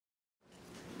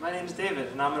My name is David,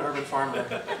 and I'm an urban farmer.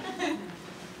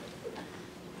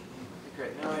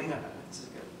 Great. No, this is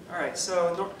good. All right,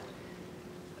 so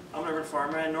I'm an urban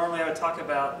farmer, and normally I would talk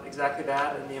about exactly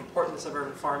that and the importance of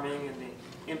urban farming and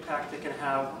the impact it can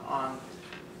have on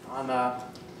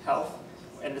health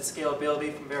and the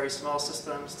scalability from very small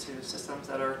systems to systems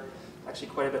that are actually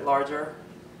quite a bit larger.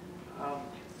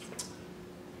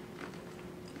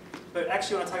 But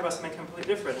actually I want to talk about something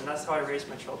completely different, and that's how I raise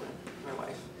my children, my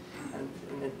wife, and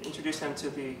introduce them to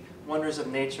the wonders of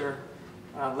nature,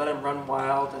 let them run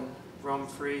wild and roam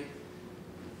free,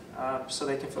 so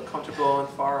they can feel comfortable in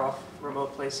far off,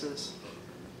 remote places,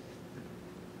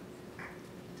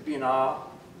 to be in awe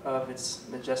of its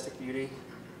majestic beauty,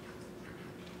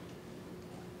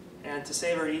 and to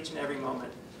savor each and every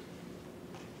moment.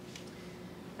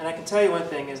 And I can tell you one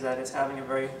thing is that it's having a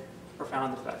very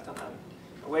profound effect on them,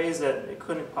 in ways that they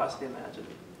couldn't possibly imagine,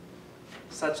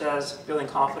 such as building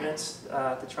confidence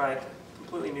to try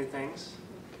completely new things.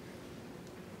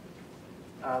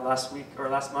 Last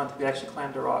month, we actually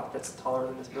climbed a rock that's taller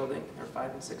than this building. They're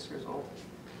 5 and 6 years old.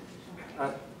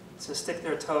 To stick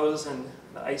their toes in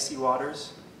the icy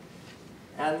waters.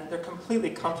 And they're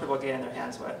completely comfortable getting their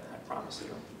hands wet, I promise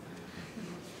you.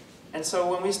 And so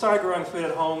when we started growing food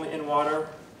at home in water,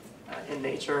 in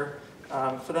nature,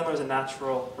 for them it was a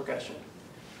natural progression.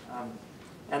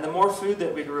 And the more food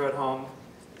that we grew at home,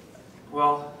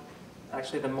 well,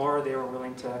 actually the more they were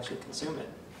willing to actually consume it.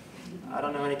 I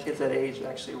don't know any kids that age that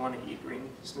actually want to eat green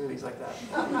smoothies like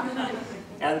that.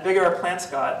 And the bigger our plants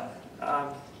got,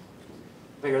 the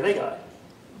bigger they got.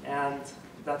 And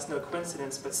that's no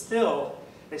coincidence, but still,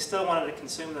 they still wanted to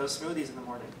consume those smoothies in the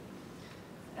morning.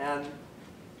 And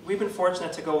we've been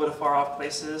fortunate to go to far off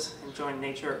places, enjoying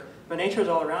nature, but nature is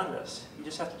all around us. You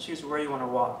just have to choose where you want to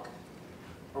walk,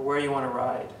 or where you want to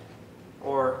ride,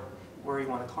 or where you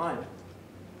want to climb.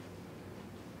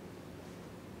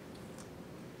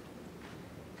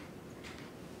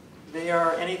 They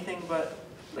are anything but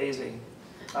lazy.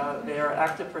 They are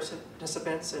active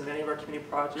participants in many of our community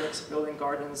projects, building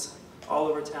gardens all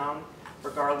over town,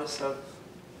 regardless of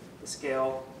the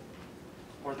scale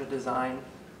or the design,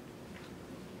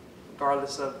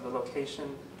 regardless of the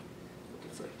location.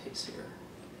 Looking for a pace here.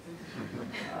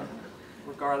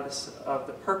 Regardless of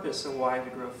the purpose of why we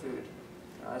grow food.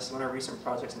 This is one of our recent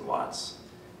projects in Watts.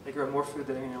 They grow more food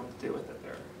than they know what to do with it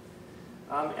there.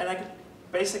 And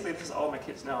basically, this is all my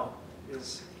kids know,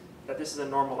 is that this is a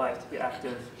normal life to be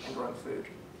active and growing food.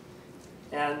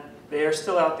 And they are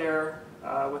still out there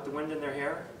with the wind in their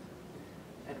hair,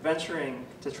 adventuring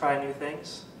to try new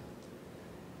things.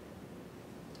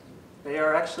 They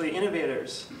are actually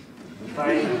innovators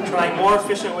by trying more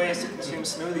efficient ways to consume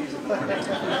smoothies in the morning.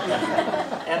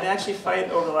 And they actually fight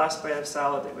over the last bite of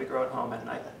salad that we grow at home at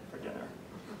night for dinner.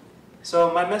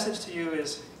 So my message to you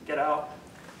is get out,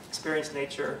 experience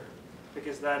nature,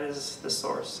 because that is the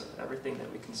source of everything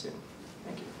that we consume.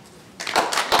 Thank you.